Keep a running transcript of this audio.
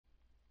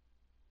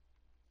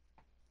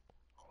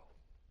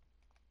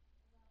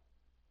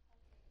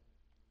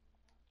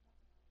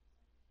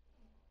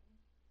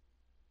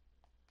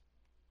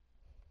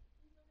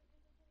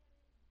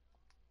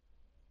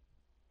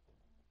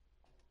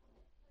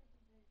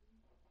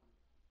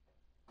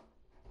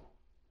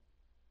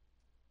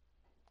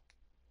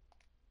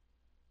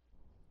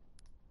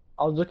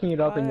I was looking it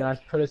up and I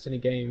put us in a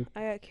game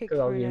I got kicked because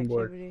I for was an getting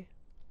bored. activity.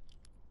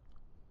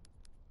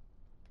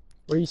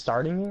 Were you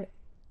starting it?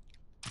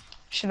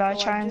 Should I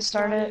try and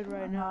start it?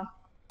 Right now.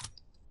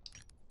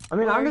 I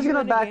mean, Well, I'm just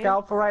gonna back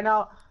out for right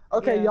now.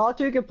 Okay, y'all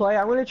two can play.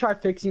 I'm gonna try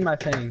fixing my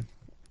thing.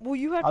 Well,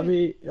 you have I'll to.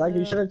 be like,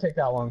 it shouldn't take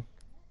that long.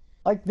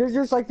 Like, there's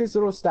just like this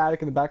little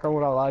static in the background.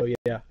 What I like. So,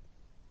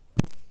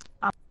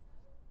 yeah.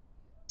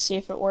 See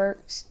if it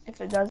works.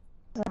 If it doesn't,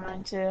 I'm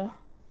going to.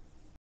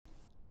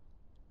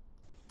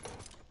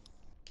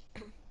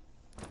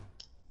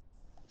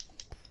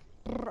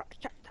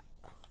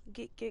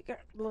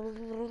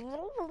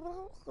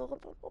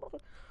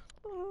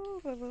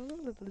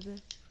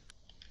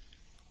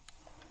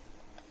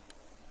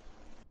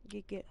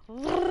 Get.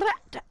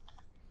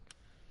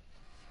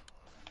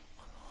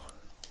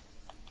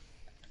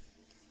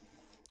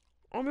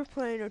 I'm just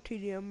playing a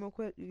TDM real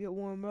quick to get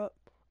warmed up.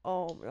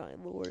 Oh my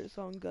lord, it's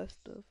on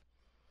Gustav.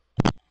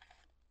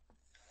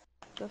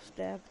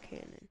 Gustav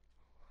Cannon.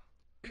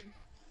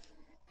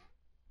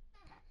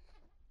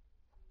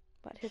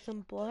 About to hit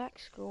some black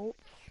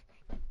scopes.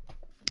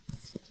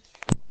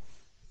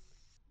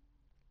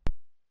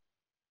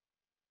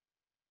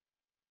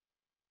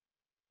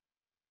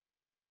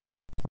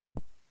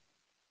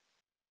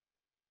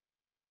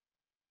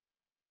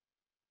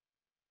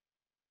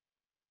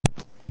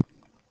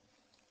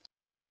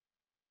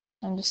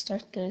 Time to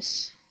start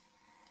this.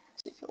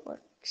 See if it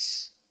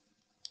works.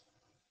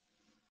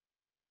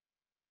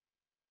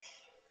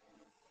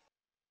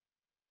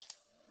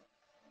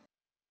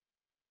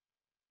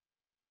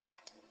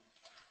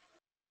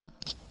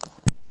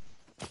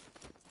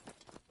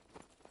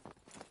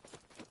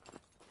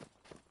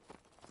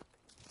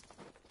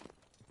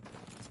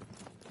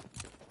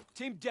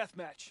 Team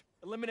Deathmatch.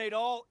 Eliminate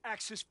all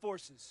Axis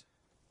forces.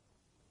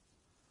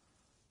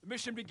 The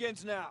mission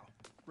begins now.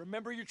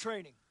 Remember your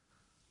training.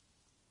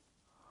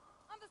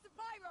 On the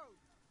supply road!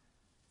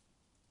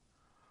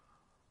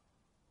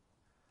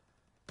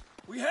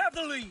 We have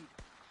the lead!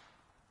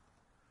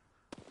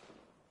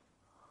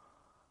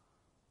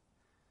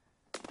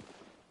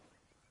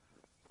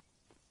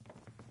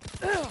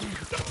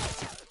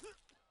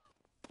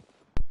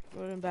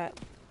 Rolling back.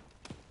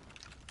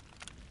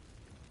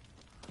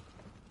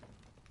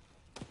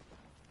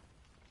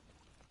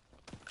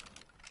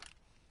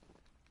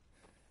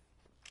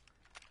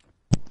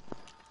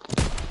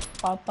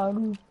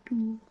 Papa.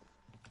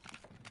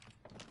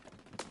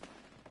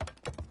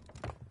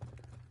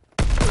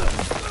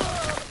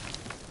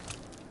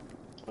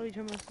 Oh, you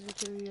turn my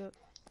sensitivity up.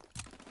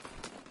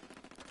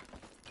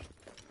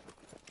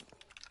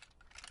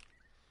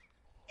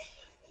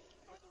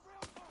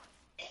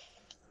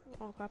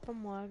 Oh crap,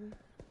 I'm lagging.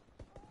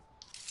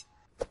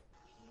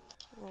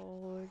 Oh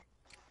lord.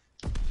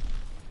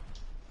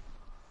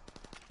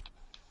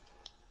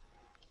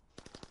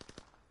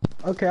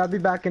 Okay, I'll be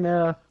back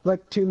in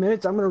like 2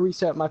 minutes. I'm gonna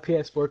reset my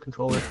PS4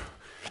 controller.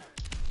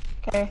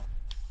 Okay.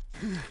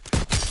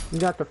 You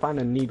got to find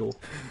a needle.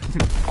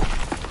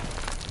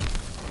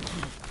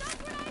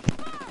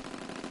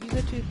 Use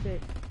a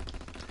toothpick.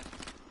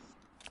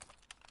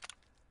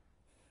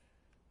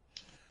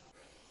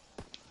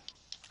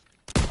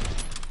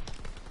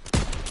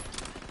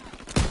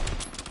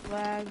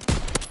 Lag.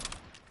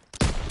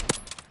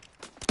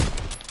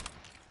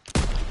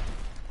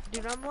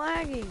 Dude, I'm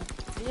lagging.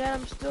 Yeah,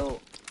 I'm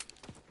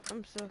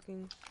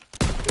sucking.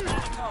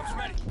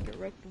 Get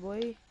wrecked,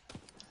 boy.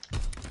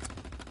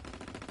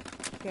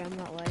 Okay, I'm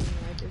not lagging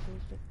right this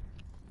instant.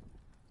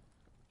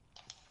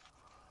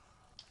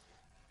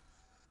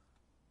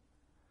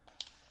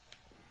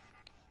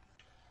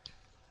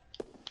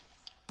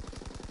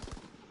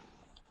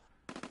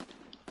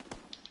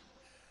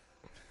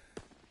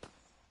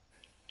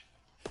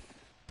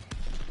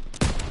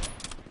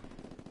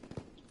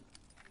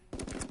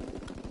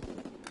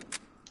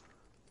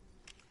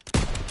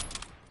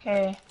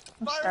 Okay,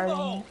 I'm starting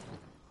it.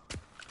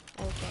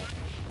 Okay.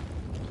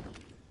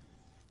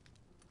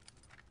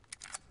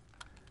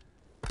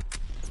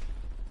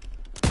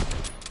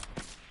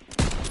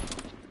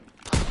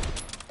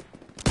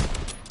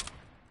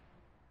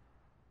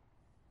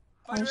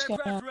 I'm just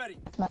Fighter gonna aircraft ready.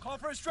 Call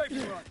for a strafing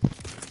run.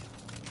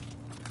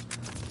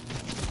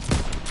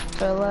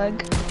 go leg.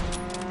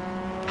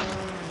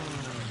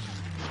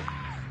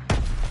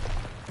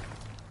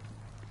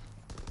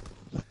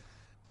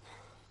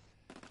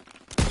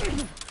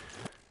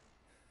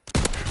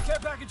 Care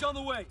package on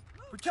the way.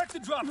 Protect the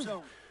drop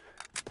zone.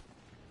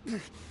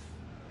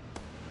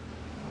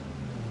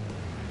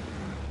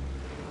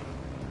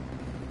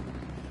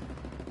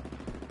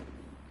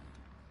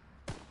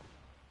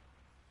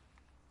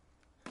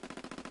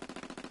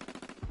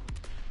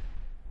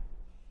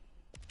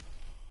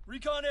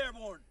 Recon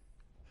airborne.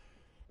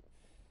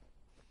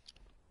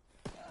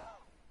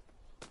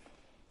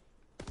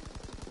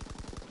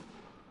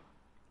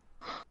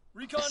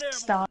 Recon airborne.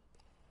 Stop.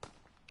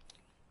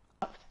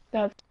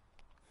 That's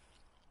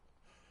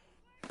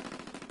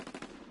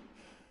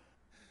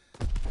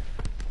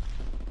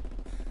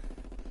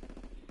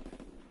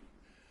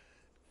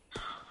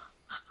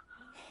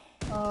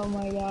oh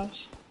my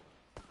gosh.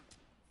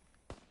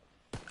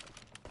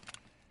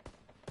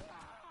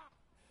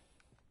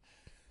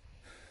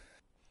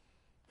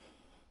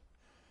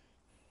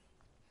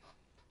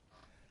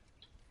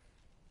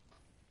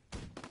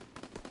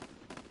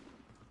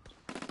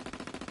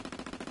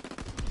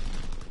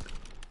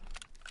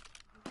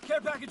 care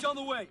package on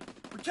the way.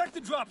 Protect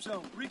the drop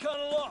zone. Recon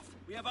aloft.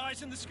 We have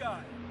eyes in the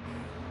sky.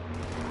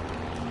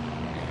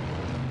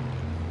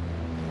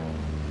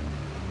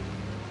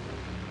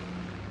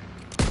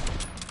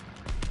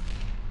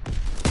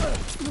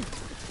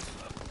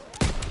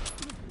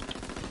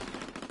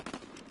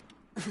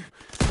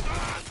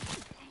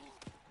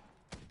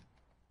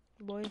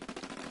 Boy.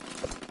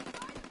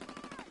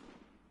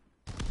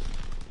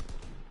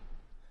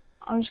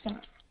 I'm just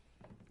gonna.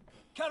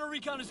 Counter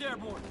recon is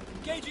airborne.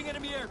 Engaging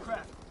enemy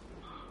aircraft.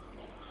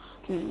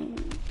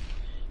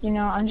 You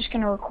know, I'm just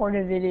gonna record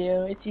a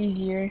video. It's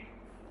easier.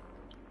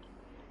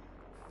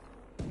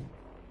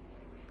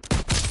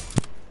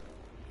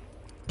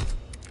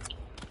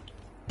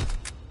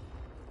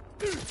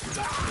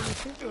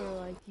 People are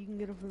like, you can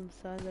get them from the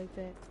side like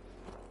that.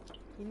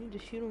 You need to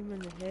shoot them in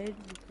the head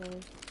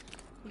because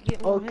you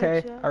get one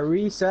Okay, headshot. I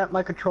reset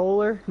my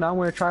controller. Now I'm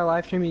gonna try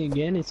live streaming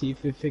again and see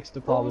if it fixed the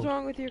What was problem.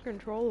 wrong with your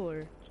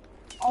controller?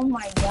 Oh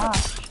my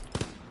gosh.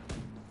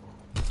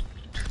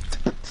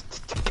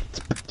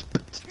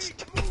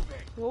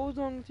 What was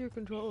wrong with your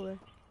controller?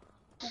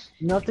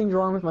 Nothing's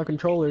wrong with my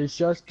controller. It's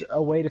just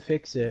a way to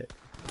fix it.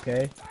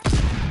 Okay.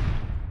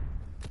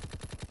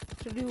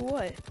 To do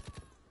what?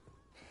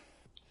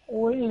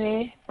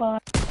 Really?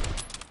 But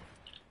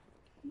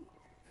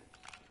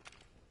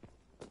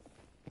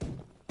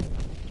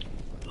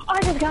I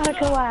just got a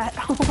collat.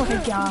 Oh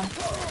my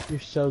god. You're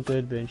so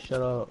good, Ben.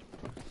 Shut up.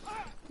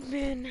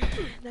 Man,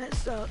 that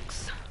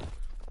sucks.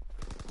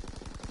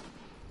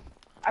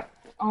 I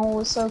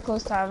was so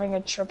close to having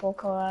a triple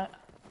collat.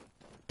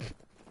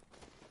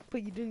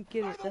 But you didn't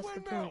get it, that's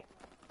the point.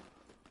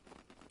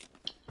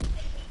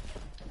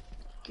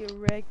 Get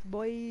wrecked,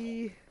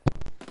 boy.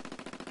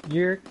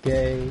 You're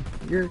gay.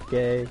 You're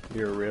gay.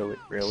 You're really,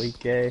 really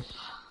gay.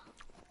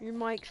 Your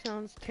mic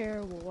sounds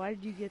terrible. Why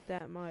did you get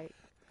that mic?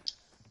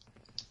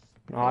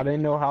 I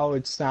didn't know how it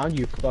would sound,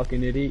 you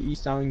fucking idiot. You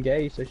sound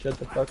gay, so shut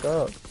the fuck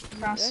up.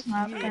 Cross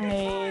map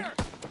grenade.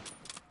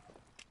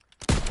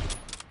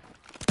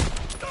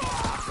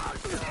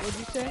 What'd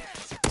you say?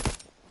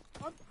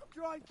 I'm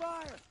drawing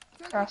fire.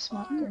 Cross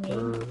map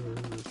grenade.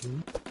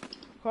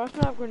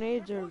 Cross-map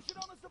grenades are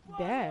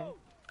bad.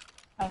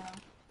 I know.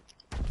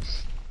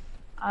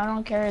 I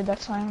don't care.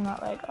 That's why I'm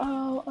not like,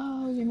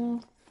 oh, you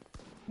know.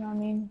 You know what I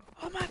mean?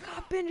 Oh my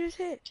god, Ben just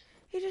hit.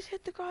 He just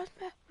hit the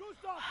cross-map.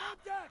 Gustav,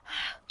 contact.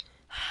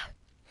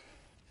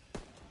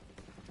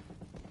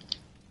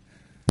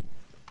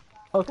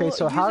 Okay, Well,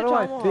 so use how the do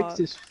I tomahawk. fix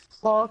this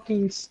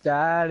fucking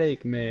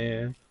static,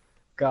 man?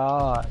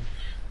 God.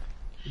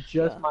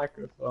 Just Yeah.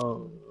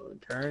 microphone.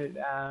 Turn it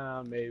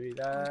down, maybe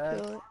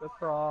that's kill it. the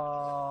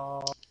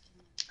problem.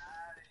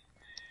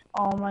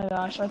 Oh my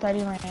gosh, I thought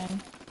he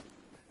ran.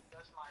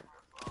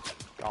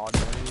 God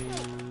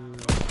damn.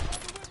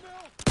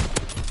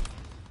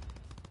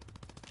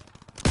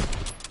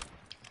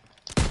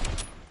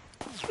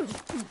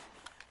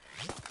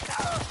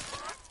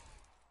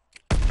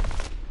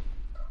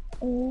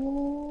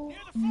 Oh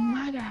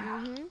my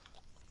god. Mm-hmm.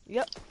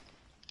 Yep.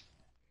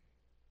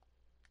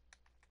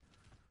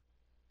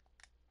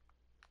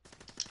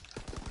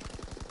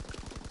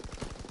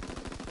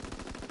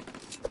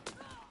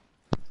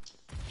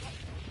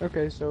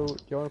 Okay, so do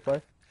you wanna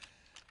play?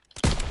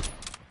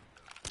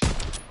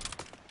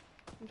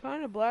 I'm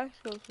trying to black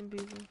scope some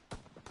people.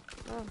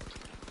 Oh.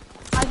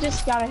 I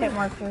just got a hit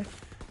marker.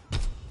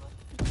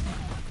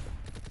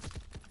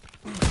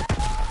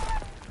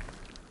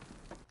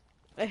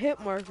 A hit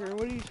marker?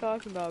 What are you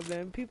talking about,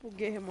 man? People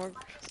get hit markers.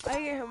 I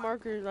get hit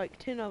markers like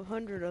 10 of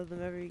 100 of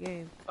them every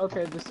game.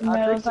 Okay, this No,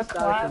 I it was fixed a the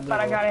static collab, in but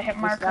I middle. got a hit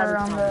The marker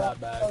static's on not the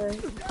that bad.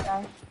 other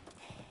guy.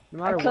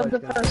 No I matter killed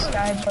what, the it's gonna- first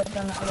guy, but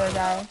then the other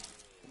guy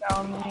got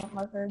on the hit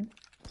marker.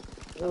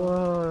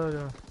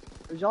 Whoa.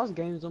 Is y'all's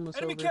games almost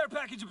Enemy over? care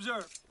package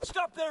observed.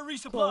 Stop there,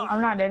 resupply.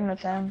 I'm not in with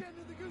him, Get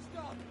into the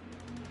Gustav.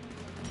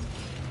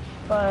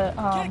 but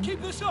Can't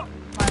keep this up.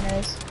 mine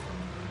is.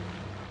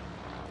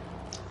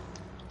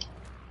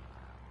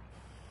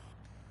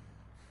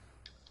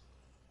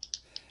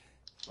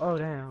 Oh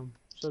damn.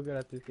 So good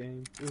at this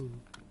game. Ooh.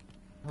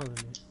 Hold on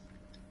a minute.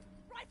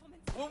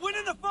 We're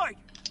winning the fight.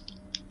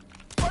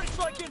 Party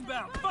strike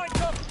inbound. Find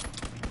cover.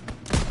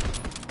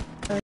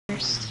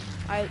 First.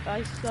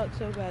 I suck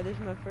so bad. This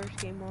is my first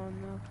game on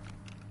though.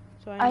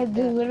 So I need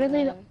that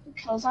literally bad. the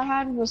kills I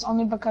had was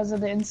only because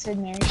of the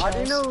incendiary I shells.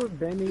 didn't know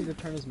Ben needs to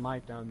turn his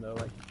mic down though.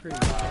 Like he's pretty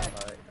loud.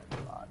 Alright,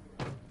 that's a lot.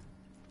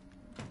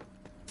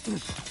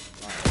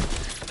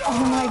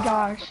 Oh my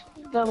gosh.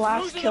 The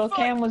last Losing kill the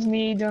fight. cam was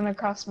me doing a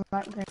cross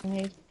map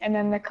grenade, and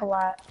then the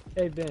collat.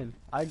 Hey Ben,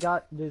 I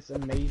got this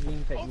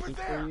amazing technique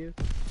for you.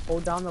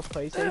 Hold down the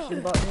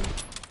PlayStation button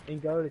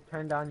and go to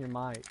turn down your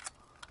mic.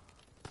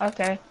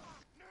 Okay.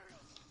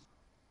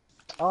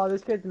 Oh,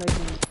 this kid's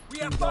making We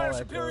have some fire ball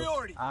echoes.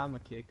 superiority. I'ma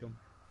kick him.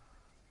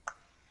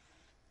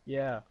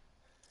 Yeah.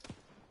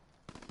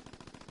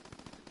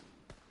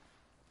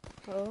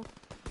 Oh,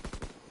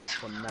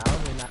 Well, now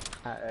they're not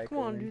echoing. come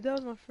on, dude. That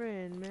was my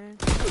friend, man.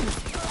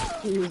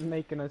 He was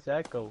making us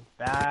echo.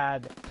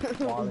 Bad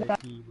quality.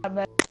 Bad.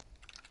 bro.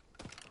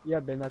 Yeah,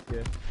 Ben, that's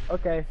good.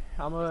 Okay,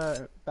 I'm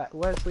gonna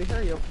Wesley,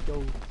 hurry up,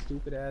 you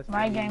stupid ass.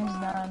 My baby. game's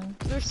done.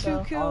 There's So, 2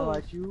 I'll kills.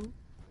 let you.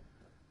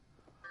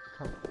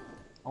 Come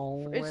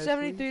on, It's Wesley.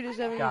 73 to Gotta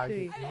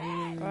 73. get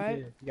in Alright.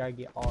 this. You gotta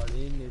get all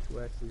in this,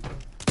 Wesley.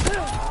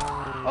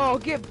 Oh,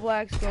 get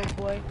black scope,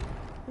 boy.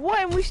 What?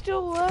 And we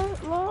still Our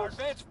lost?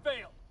 advance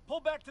failed. Pull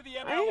back to the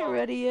I ain't MLR.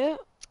 ready yet.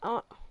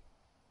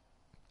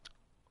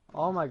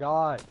 Oh my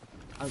god.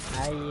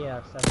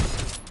 Yeah,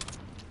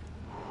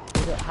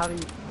 how do you...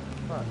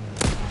 Fuck.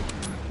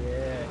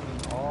 Yeah,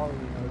 and all of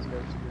you knows go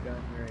to the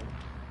gun range.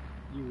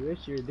 You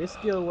wish you were this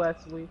skill,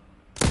 Wesley.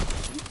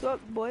 You suck,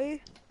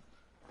 boy.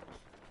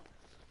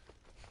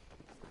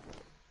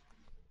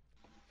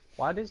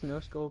 Why does no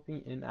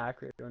scoping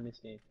inaccurate on this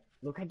game?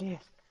 Look at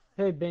this.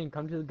 Hey Ben,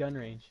 come to the gun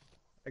range.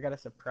 I got a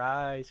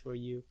surprise for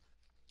you.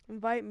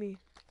 Invite me.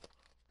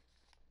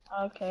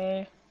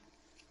 okay.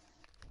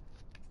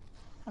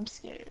 I'm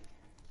scared.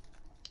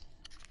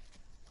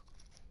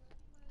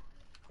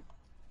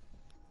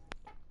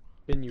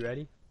 Ben, you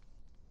ready?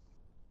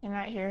 You're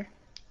not here.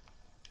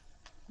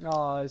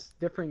 No, it's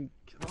different.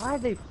 Why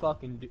they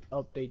fucking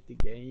update the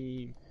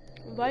game?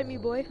 Invite me,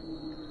 boy.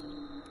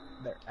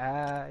 Their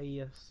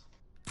ass.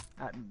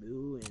 Not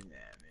doing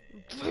that,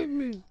 man. Invite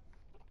me.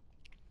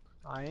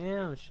 I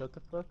am. Shut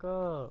the fuck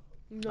up.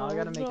 No, I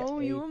gotta make no,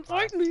 it you eight.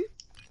 invite me.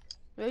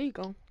 There you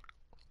go.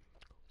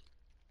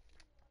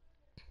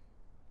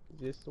 Is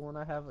this the one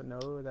I have?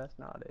 No, that's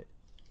not it.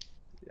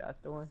 Is that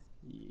the one?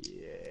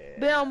 Yeah.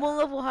 Ben, I'm 1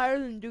 level higher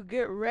than you.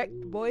 Get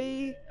wrecked,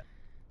 boy.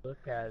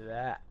 Look at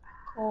that.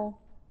 Cool.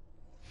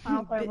 I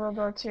don't play Bit- World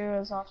War II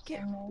as often.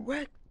 Get though,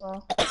 wrecked.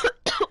 so.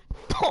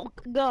 Oh,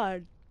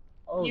 God.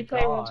 Oh, You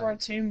play World God. War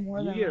II more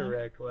You than get me.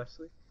 wrecked,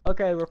 Wesley.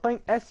 Okay, we're playing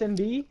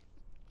SMB.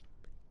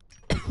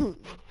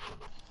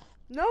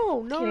 No,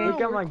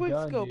 Look at we're my quick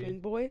gun, scoping,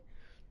 dude. boy.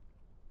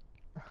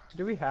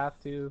 Do we have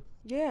to?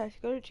 Yes,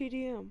 go to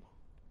TDM.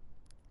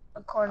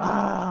 According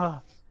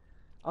Ah,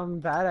 I'm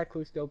bad at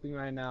quick scoping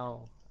right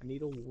now. I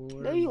need a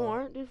warm. No, you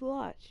aren't. Just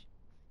watch.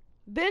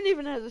 Ben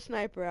even has a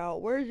sniper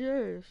out. Where's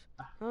yours?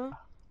 Huh?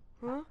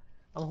 Huh?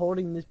 I'm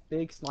holding this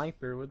big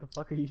sniper. What the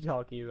fuck are you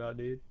talking about,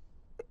 dude?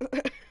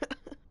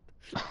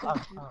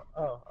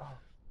 Oh.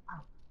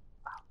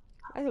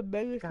 That's the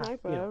biggest God,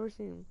 sniper yeah. I've ever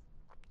seen.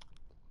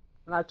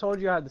 And I told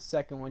you I had the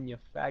second one, you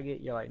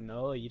faggot. You're like,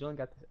 no, you don't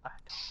got the.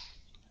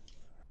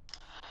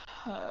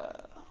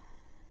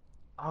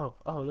 Oh,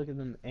 look at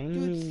them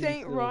aiming.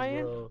 Saint skills,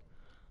 Ryan? bro.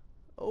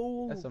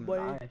 Oh, That's some boy.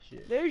 nice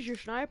shit. There's your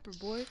sniper,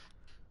 boy.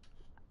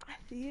 I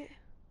see it.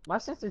 My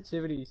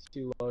sensitivity is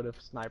too low to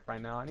snipe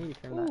right now. I need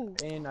to turn Ooh,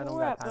 that in. I don't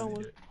crap, got time to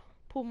that do it.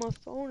 Pull my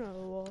phone out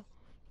of the wall.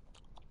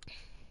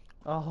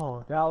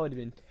 Oh, that would have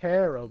been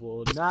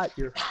terrible. Not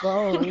your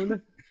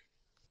phone.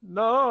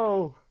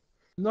 No,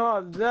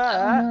 not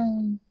that.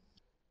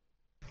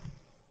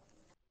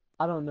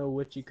 I don't know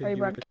what you Are could you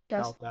do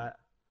without broadcasting? that.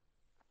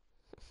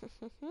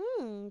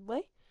 Boy.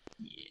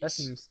 That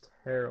seems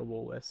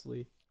terrible,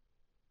 Wesley.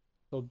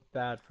 So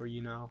bad for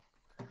you now.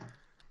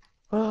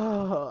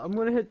 I'm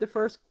gonna hit the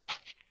first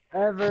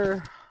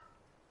ever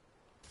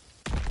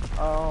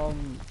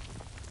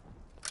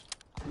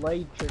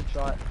blade trick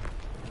shot.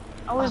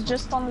 I was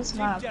just on this Team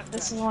map. deathmatch.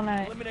 This is when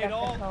I Eliminate got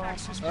all the hell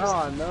access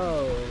out. Oh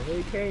no,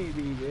 it can't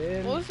be,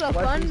 man. Well, it's a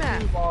Wesley's fun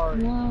map. too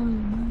hard.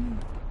 No.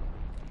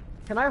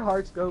 Can I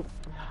hard scope?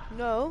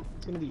 No,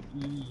 It's gonna be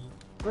E.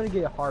 I'm gonna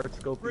get a hard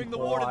scope. Bring the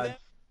before war to I- them.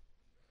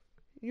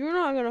 you're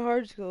not gonna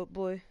hard scope,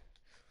 boy.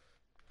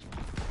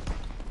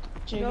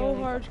 No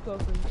hard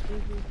scoping,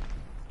 stupid.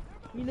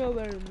 You know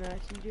better than that,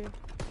 CJ.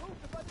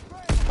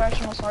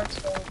 Professional hard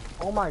scope.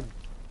 Oh my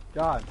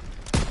god.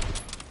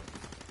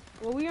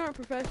 Well, we aren't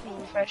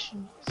professionals.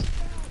 Professionals.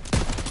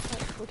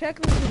 Well,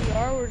 technically we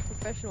are. We're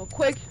professional.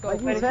 Quick Like scope.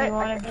 you But if said, you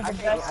want to be I the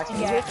can't- best, I you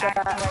can't gotta hit act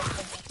that. like the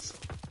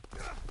best.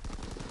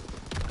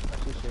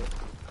 That's your shit.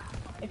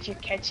 If you're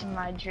catching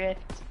my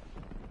drift.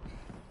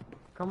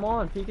 Come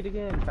on, peek it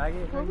again,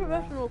 faggot. We're There you go.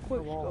 professional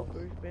quick The wall.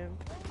 scopers, man.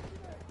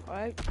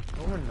 Alright?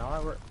 No, we're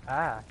not. We're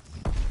ass.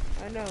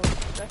 I know.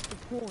 That's the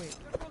point.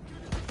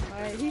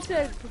 Alright, he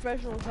said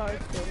professional hard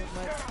scope. I'm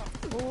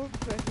like, well, we're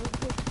professional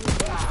quick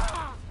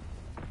scopers.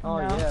 Oh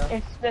No. yeah.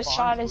 If the Fine,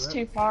 shot is flip.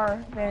 too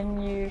far,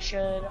 then you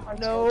should hard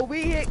No, scope.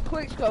 we hit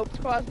quick scopes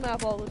cross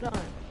map all the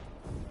time.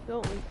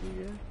 Don't we,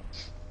 CJ?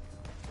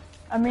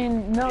 I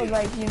mean, no,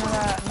 like, you know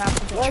that map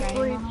with the Wesley,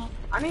 train on it?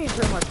 I need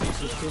to turn my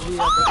sensitivity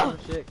up or some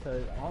shit,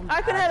 cause I'm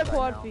I could have ass had a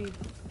quad right now. feed.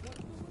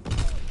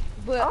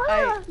 But Oh, yeah,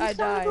 I you son of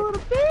died. a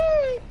little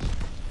bitch.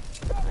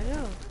 I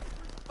know.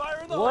 Fire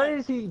in the What hole.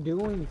 is he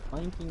doing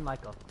flanking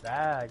like a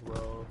fag,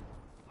 bro?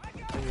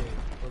 Hey,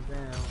 go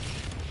down.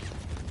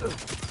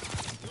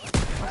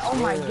 Oh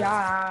my Yeah.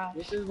 god.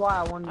 This is why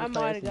I wanted to I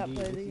play might have got SMG.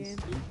 played This the is game.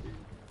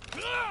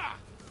 stupid.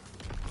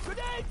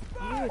 Grenade You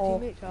fire. hear a Oh.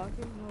 teammate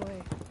talking? No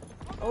way.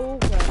 Oh,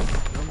 crap.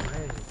 No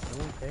way. No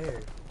one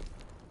cares.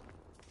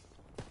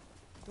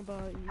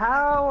 About you.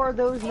 How are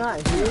those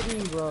not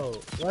hitting, bro?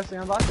 Wesley,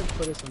 I'm about to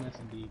put us on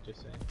SMD,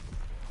 just saying.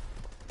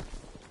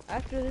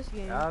 After this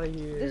game. Out of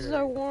here. This is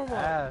our warm-up.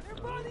 Ass, By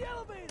bro. the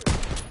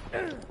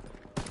elevator.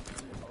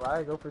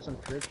 Right, go for some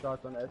trick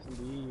shots on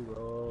S&D,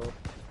 bro.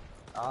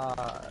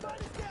 Ah,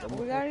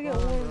 We gotta get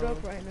warmed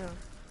up right now.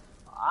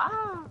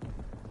 Ah!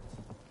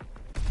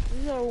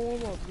 This is our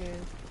warm-up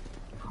game.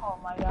 Oh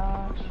my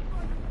gosh.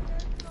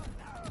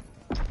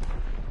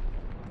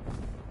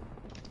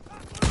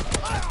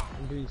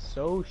 I'm doing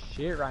so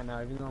shit right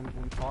now, even though I'm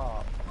on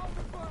top.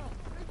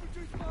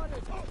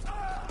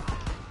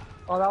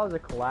 Oh, that was a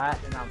collat,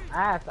 and I'm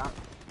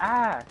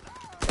ass.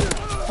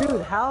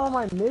 Dude, how am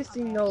I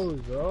missing those,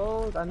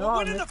 bro? I know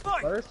I missed the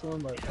first one,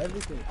 but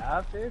everything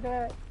after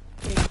that?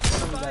 Can't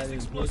tell me that I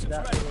didn't hit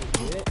that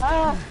little bit.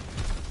 Ah!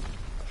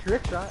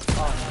 Trick shot?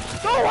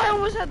 Oh, Oh, I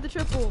almost had the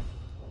triple.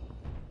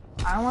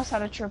 I almost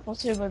had a triple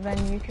too, but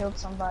then you killed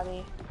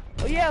somebody.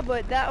 Oh yeah,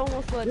 but that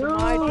almost led to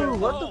my dude, triple.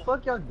 what the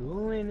fuck y'all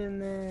doing in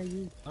there?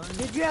 You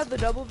Did you have the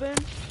double bin?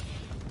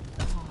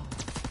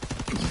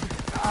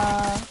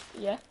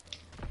 Yeah.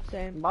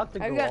 Same. I'm about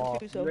to I've go gotten off.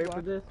 two You so ready far.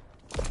 for this?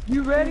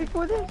 You ready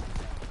for this?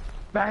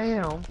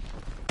 Bam!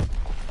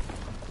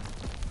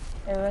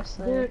 Hey,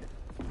 Wesley. Dude,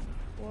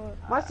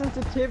 What? my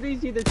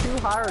sensitivity's either too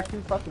high or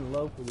too fucking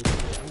low for this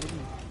shit. I'm getting...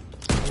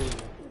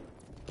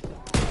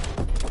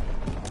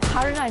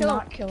 How did I Kill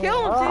not him. kill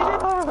Kill him? him.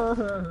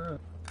 Ah!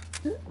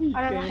 He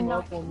I don't came know.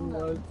 up on me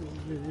last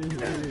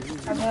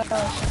I know.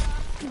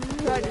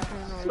 Try to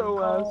turn on. so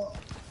Oh.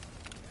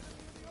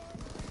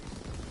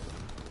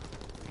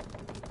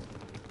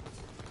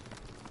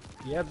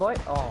 Yeah, boy.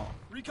 Oh,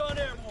 Recon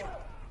airborne.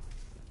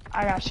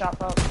 I got shot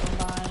up from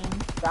mine.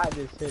 that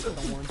just hit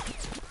someone.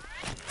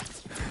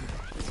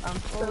 I'm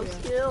so yeah.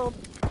 skilled.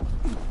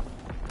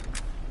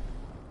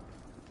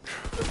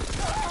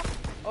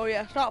 Oh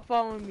yeah, stop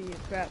following me, you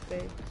crap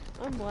face.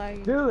 I'm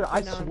lagging. Dude, I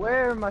No, I'm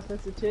swear my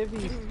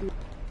sensitivity is too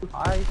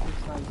high for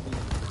sniping.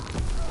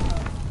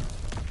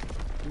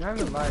 You're not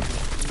even lagging.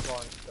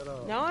 Shut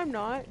up. No, I'm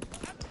not.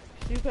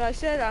 Stupid. I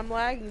said I'm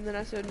lagging, then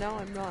I said no,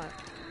 I'm not.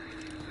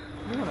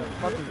 You wanna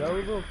fucking go,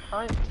 little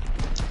cunt?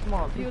 Come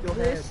on, You beat your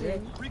head, listen.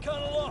 bitch.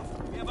 Recon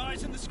aloft. We have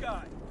eyes in the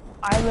sky.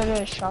 I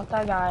literally shot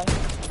that guy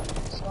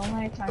so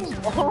many times.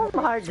 Oh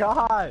my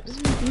god!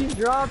 He's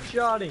drop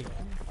shotting!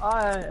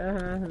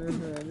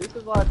 This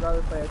is why I'd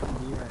rather play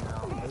SMD right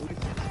now. At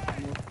least it's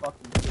more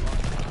fucking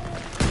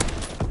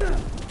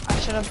fun. I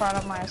should have brought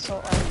up my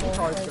assault rifle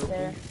Hard right scoping.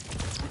 there.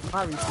 I'm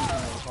not receiving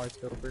a hard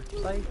scoper.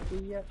 Psych,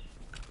 yet.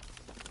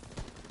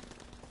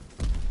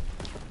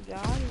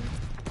 Got him.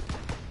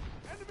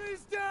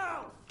 Enemies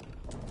down.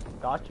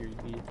 Got you,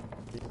 you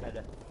just had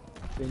to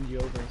bend you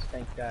over and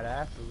spank that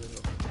ass a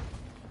little.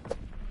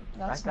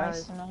 That's That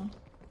nice guy- to know.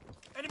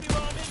 Enemy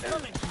bomb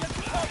incoming. Get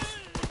the cover.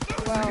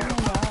 Oh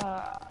my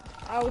god.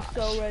 I was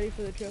so ready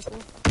for the triple.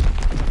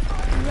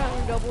 You got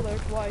me double there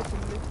twice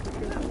and missed the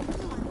triple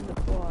in the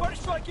quad. Party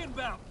strike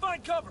inbound.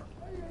 Find cover.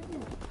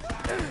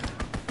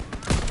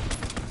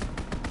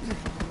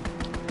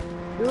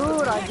 Dude,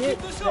 I Keep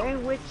get this up.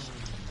 sandwiched.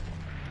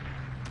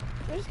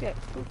 I just get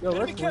Yo,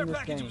 Enemy let's care win this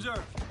package game.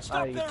 observed. Stop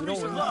Alright, there if and we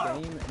don't win resupply.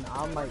 this game, and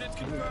I'm like,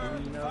 Coordinates you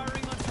confirmed. know.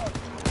 Firing on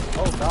target.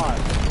 Oh god.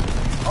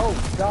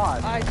 Oh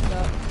god. I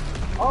stuck.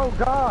 Oh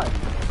god.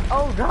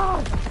 Oh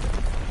god.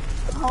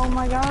 Oh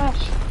my gosh.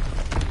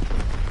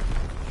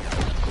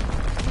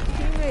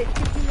 Teammate,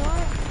 did you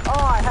not?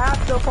 Oh, I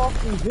have to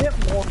fucking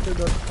hit more to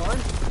the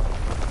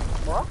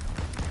cunt. Bro.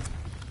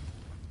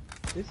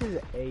 This is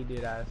an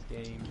aided ass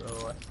game,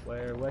 bro. I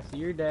swear. Wesley,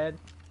 you're dead.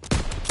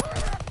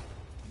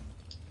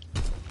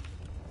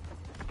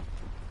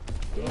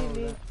 Damn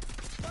me.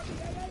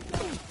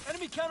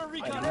 Enemy counter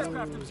recon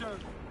aircraft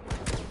observed.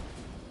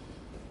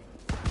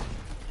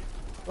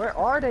 Where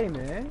are they,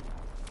 man?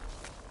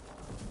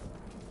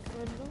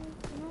 I don't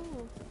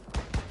know.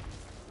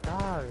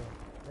 God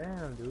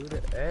damn, dude.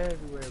 They're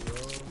everywhere, bro.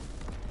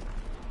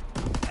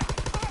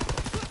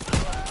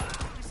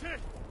 He's hit.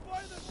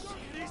 Fire the circuit.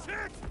 He's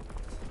hit.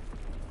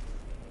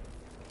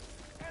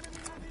 Enemy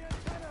near the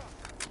antenna.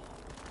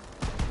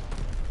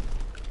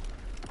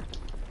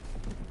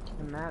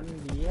 And that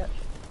and yet.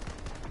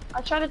 I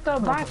tried to throw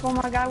it back, oh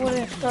my god,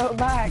 wouldn't throw it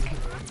back.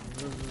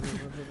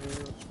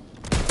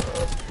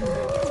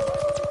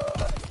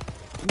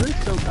 You're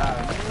so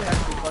bad. I'm gonna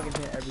actually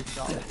fucking hit every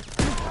shot.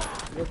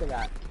 Look at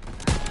that.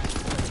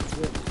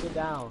 Sit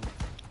down.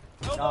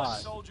 Hold God. on,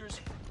 soldiers.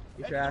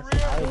 Get Head your ass to the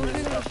rear. out What of are here.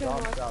 you gonna show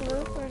Drop my shot,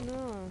 clip bro. or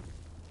no?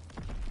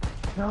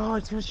 No,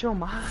 it's gonna show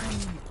mine.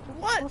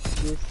 What?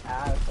 This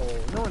asshole.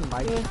 No one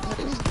likes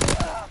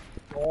this.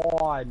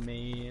 God,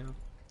 man.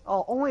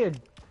 Oh, only a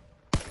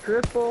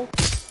triple?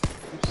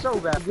 You're so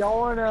bad. Do y'all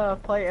wanna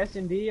play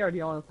S&D or do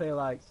y'all wanna play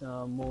like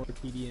some more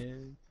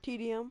TDM?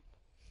 TDM.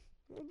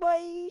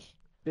 Bye.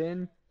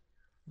 Ben,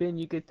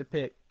 you get to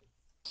pick.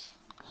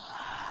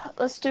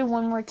 Let's do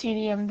one more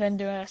TDM, then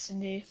do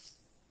S&D.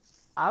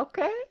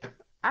 Okay.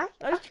 I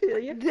feel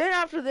you. Then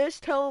after this,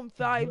 tell him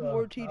 5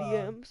 more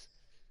TDMs.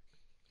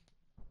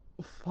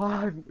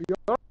 5.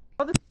 You're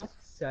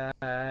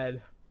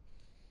sad.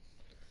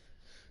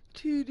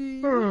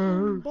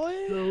 TDM.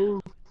 Boy.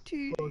 So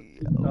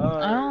TDM.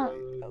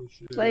 I don't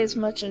play as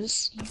much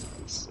as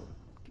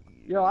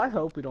Yo, I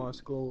hope we don't have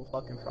school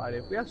fucking Friday.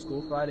 If we have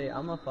school Friday,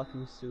 I'm a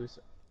fucking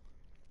suicide.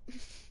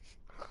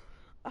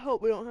 I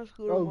hope we don't have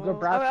school Bro, tomorrow.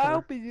 Gibraltar. I mean, I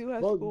hope we do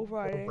have Bro, school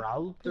Friday. 'Cause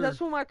Gibraltar.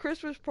 that's when my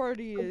Christmas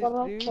party is,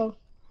 dude.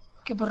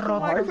 Gibraltar.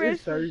 My Ours is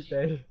Christmas.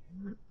 Thursday.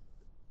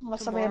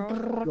 What's up,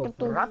 Tomorrow.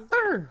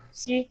 Gibraltar.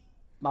 See?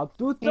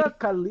 Matuta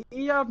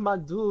Kalia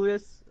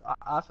Maduis.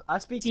 I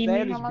speak See me,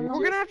 Spanish, Mama? bitch.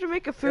 We're gonna have to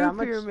make a food I'm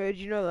gonna pyramid,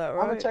 you know that, I'm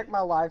gonna right? check my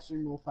live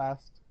stream real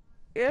fast.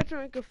 You have to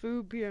make a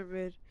food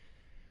pyramid.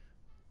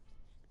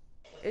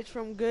 It's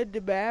from good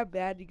to bad,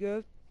 bad to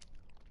good.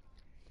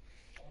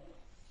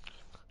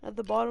 At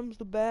the bottom's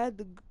the bad,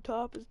 the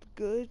top is the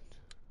good.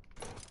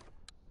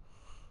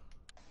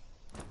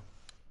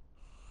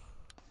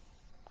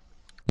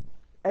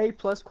 A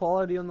plus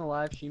quality on the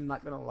live stream,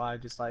 not gonna lie,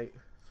 just like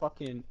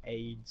fucking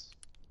AIDS,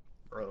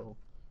 bro.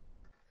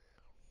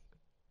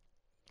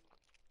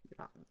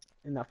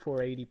 And that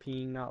 480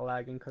 ping not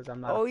lagging because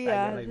I'm not Oh a faggot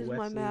yeah, like this is my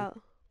Wesley. mouth.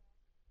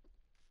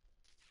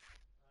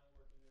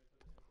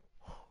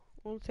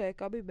 One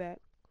sec, I'll be back.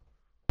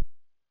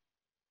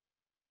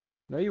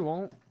 No, you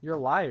won't. You're a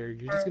liar.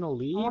 You're just gonna I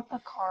leave, want the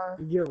car.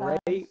 get back.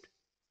 raped,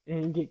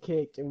 and get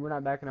kicked, and we're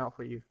not backing out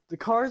for you. The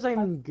car's not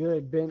even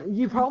good, Ben.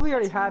 You probably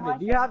already have it.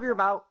 Do you have your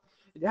mount?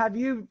 Have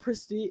you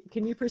prestige?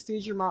 Can you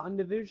prestige your mountain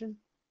division?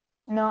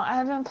 No, I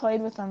haven't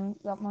played with them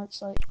that much.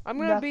 Like, I'm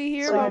gonna that's be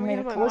here, why but I I'm made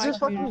gonna a use my Well, class mic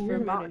just with muted fucking for a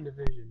use mountain minute.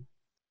 division.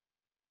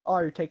 Oh,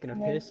 you're taking a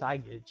Yeah. piss? I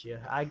get you.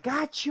 I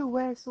got you,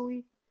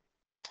 Wesley.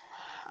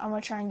 I'm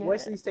gonna try and get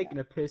Wesley's taking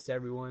a piss,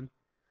 everyone.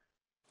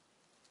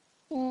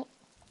 it.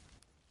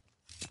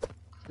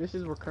 This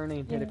is where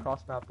Kernane hit Yeah.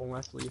 across map on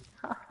Wesley.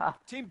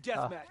 Team good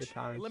deathmatch.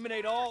 times.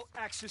 Eliminate all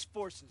Axis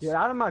forces. Get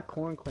out of my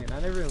corn clan. I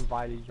never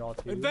invited y'all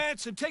to.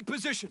 Advance and take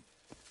position.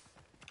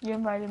 You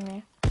invited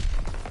me.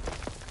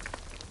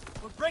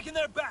 We're breaking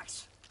their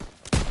backs.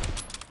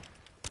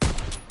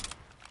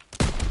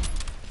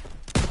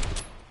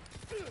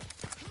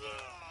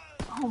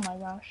 Oh my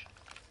gosh.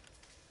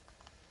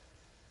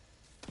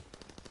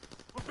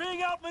 We're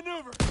being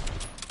outmaneuvered.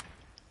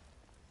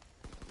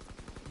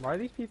 Why are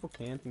these people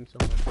camping so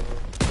much? Bro?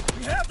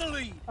 We have the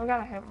lead. I got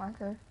a hit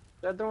marker.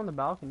 They're on the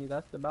balcony.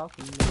 That's the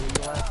balcony. Where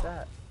you at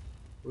that?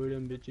 Where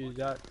them bitches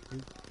at?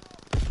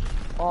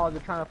 Oh,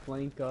 they're trying to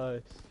flank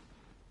us.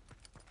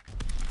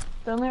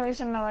 The only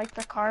reason I like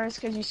the car is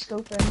because you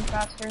scope in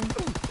faster. You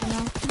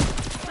know?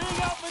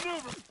 Being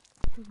outmaneuvered.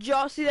 Did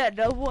y'all see that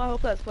double? I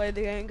hope that's played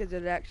the game because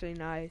it's actually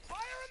nice. Fire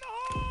in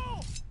the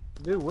hole.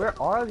 Dude, where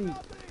are these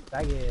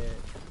faggots?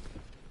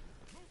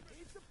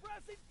 He's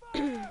suppressing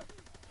fire.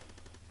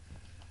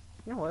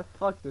 You know what?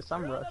 Fuck this.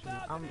 I'm rushing.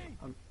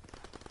 I'm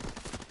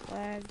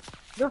Flag.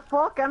 The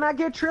fuck? And I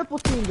get triple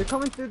teamed. They're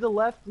coming through the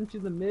left, into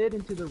the mid,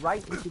 into the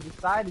right, into the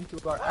side,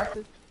 into our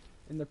axis,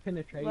 and they're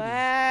penetrating.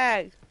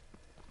 Flag.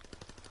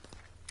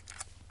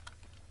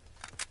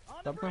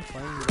 Stop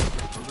complaining. You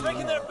guys are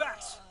Breaking their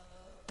backs.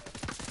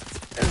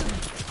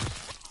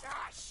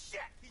 Ah,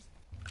 shit.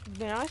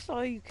 Man, I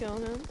saw you kill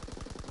him.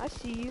 I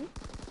see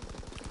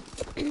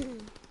you.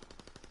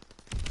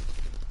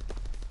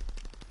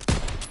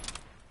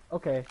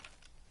 Okay.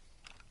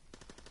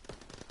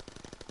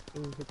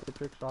 Ooh, hit the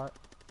trick shot.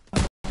 We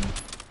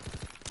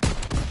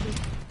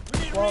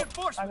need Well, that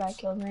reinforcements. guy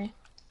killed me.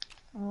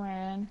 I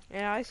ran.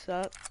 Yeah, I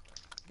suck.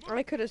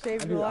 I could have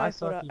saved Dude, your I life,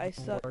 suck but I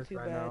even suck worse too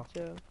right bad, now.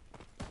 so.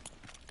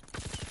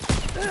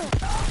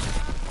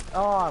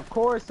 Oh, of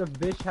course, the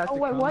bitch has Oh, to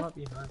wait, come what? up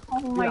behind. Oh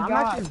Dude, my I'm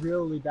god. actually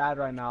really bad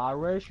right now. I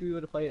wish we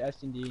would have played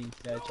S&D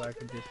instead so I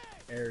could just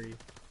parry.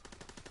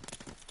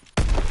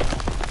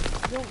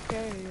 Don't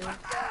care, yeah.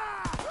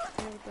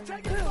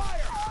 Taking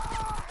fire.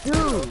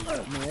 Dude,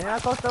 man, I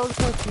thought that was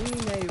my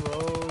teammate, bro.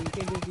 You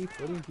can't just be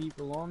putting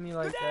people on me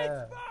like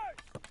that.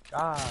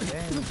 God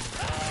damn.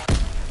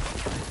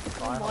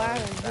 I'm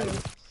lagging, dude.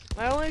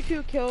 My only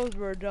 2 kills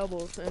were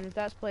doubles, and if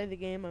that's play the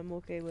game, I'm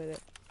okay with it.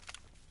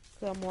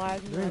 Cause I'm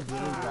lagging. You're like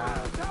really crazy.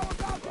 bad.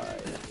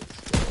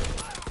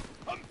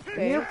 We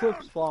Okay. need to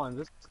flip spawns.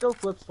 Let's go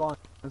flip spawns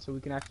so we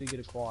can actually get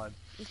a quad.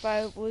 If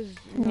I was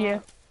not Yeah.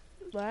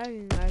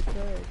 lagging, I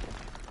could.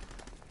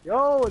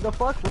 Yo, the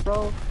fuck,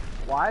 bro?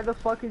 Why the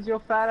fuck is your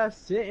fat ass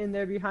sitting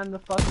there behind the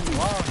fucking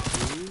wall,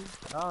 dude?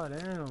 God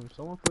damn,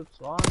 someone flip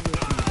spawns with me.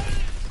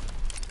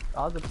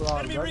 That was a problem.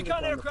 Enemy That was recon a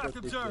problem to aircraft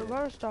flip this You observed. shit.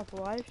 gotta stop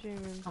live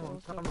streaming. Come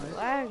on, so come it's on.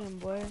 lagging,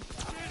 boy.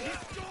 He's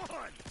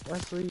gone.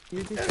 Wesley,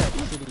 you're just that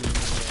shitty in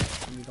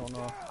there, and you don't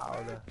know how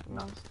to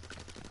not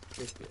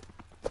fix it.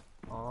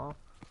 Aw.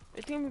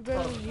 It's gonna be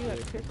better than you at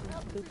Christmas,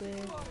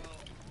 stupid.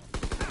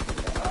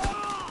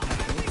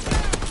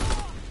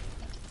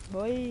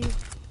 Boy.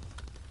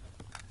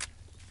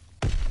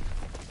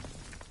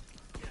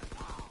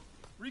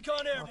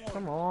 Recon airborne.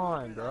 Come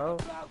on, bro.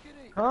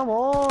 Come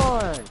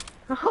on!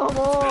 Come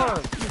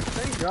on!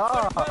 Thank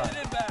God! Pilot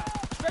inbound.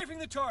 Strafing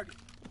the target.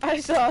 I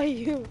saw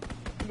you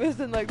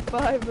missing like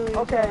 5 million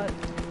Okay. shots.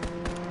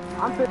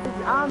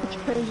 I'm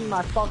changing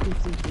my fucking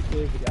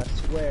sensitivity, I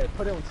swear.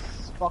 Put it on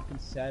fucking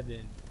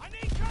 7. I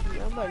need cover.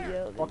 I'm about to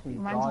yell at you.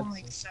 Fucking Mine's God on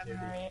like 7 or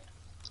sensitivity. 8.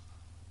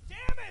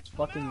 Damn it.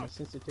 Fucking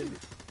sensitivity.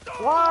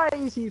 Why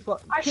is he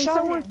I Can shot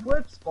someone him.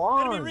 flip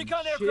spawn? Enemy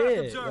recon aircraft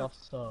Shit, observed. y'all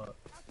suck.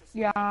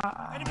 Yeah.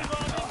 Enemy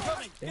bomb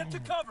incoming. Get to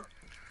cover.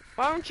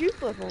 Why don't you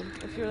flip them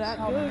if you're that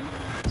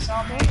good?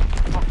 Saw me.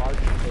 How hard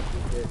to flip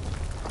this shit.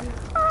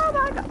 Oh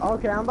my god.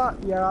 Okay,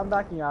 I'm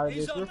backing out of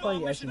He's this. on We're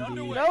playing mission S&D.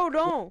 underway. No,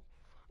 don't.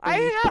 I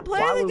ain't got play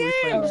Why the would we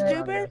play game, this Alright. round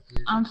of stupid.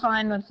 S&D? I'm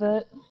fine with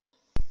it.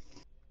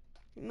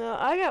 No,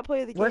 I got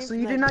play the game. Wesley,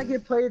 you did not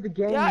get play of the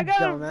game, Yeah, I you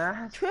got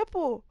dumbass. a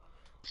triple.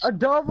 A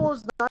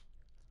double's not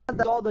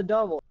all the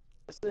double.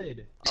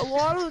 Sid. A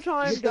lot of the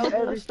time, Hit them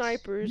double every-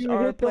 snipers You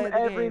are hit play them the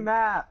every game.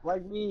 map,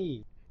 like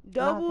me.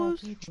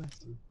 Doubles, Not that good,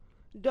 Wesley.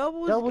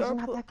 doubles Doubles are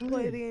not that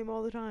play good. the game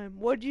all the time.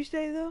 What'd you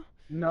say though?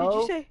 No. Did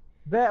you say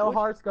Bet a What-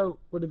 hard scope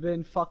would have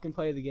been fucking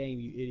play of the game,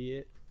 you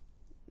idiot.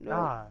 no?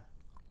 Ah.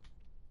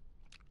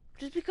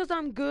 Just because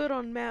I'm good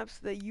on maps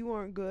that you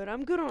aren't good,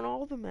 I'm good on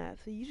all the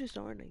maps that you just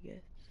aren't, I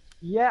guess.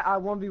 Yeah, I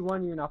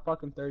 1v1 you and I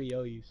fucking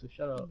 30-0 you, so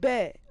shut up.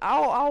 Bet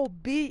I'll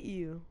beat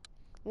you.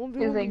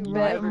 1v1 Is it you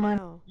bet right money?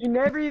 now. You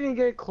never even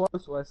get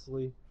close,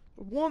 Wesley.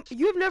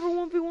 You've never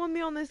 1v1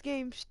 me on this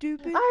game,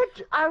 stupid.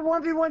 I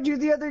 1v1 you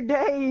the other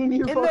day and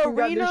you In the fucking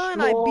got arena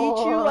and I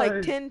beat you like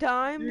destroyed. 10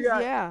 times, You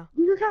got- yeah.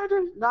 You got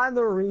not in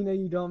the arena,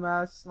 you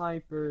dumbass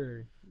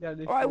sniper. You got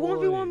Alright,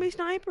 1v1 me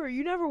destroyed. sniper,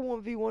 you never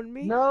 1v1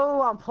 me.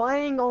 No, I'm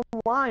playing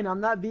online.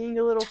 I'm not being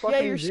a little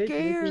fucking you're bitch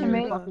scared.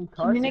 making Commu- fucking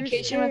cuss.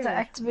 Communication with the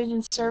scared.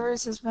 Activision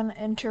servers has been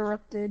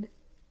interrupted.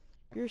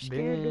 You're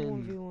scared to Ben.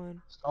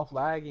 1v1. Stop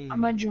lagging.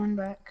 I'm gonna join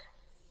back.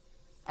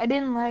 I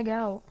didn't lag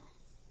out.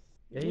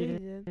 Yeah, Yeah, you you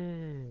did.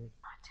 did.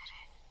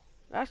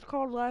 That's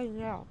called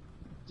lagging out.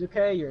 It's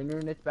okay, your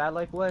internet's bad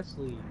like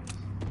Wesley.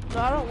 No,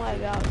 I don't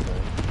lag out, so.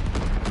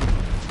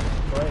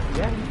 But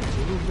yeah,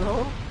 you do,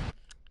 bro.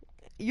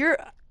 Your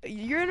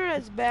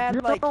internet's bad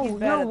You're- like he's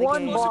bad you're at the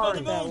one game. bar.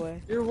 That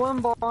way. You're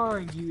one bar,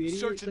 you idiot.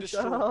 Search and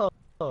So shut destroy.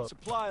 up.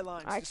 Supply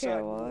lines I decide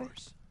care what.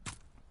 wars.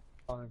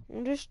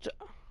 I'm just.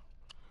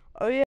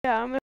 Oh yeah,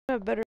 I'm gonna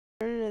have better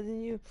internet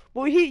than you.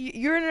 Well,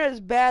 your internet's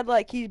bad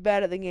like he's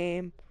bad at the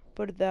game.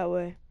 Put it that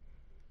way.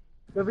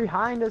 They're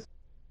behind us.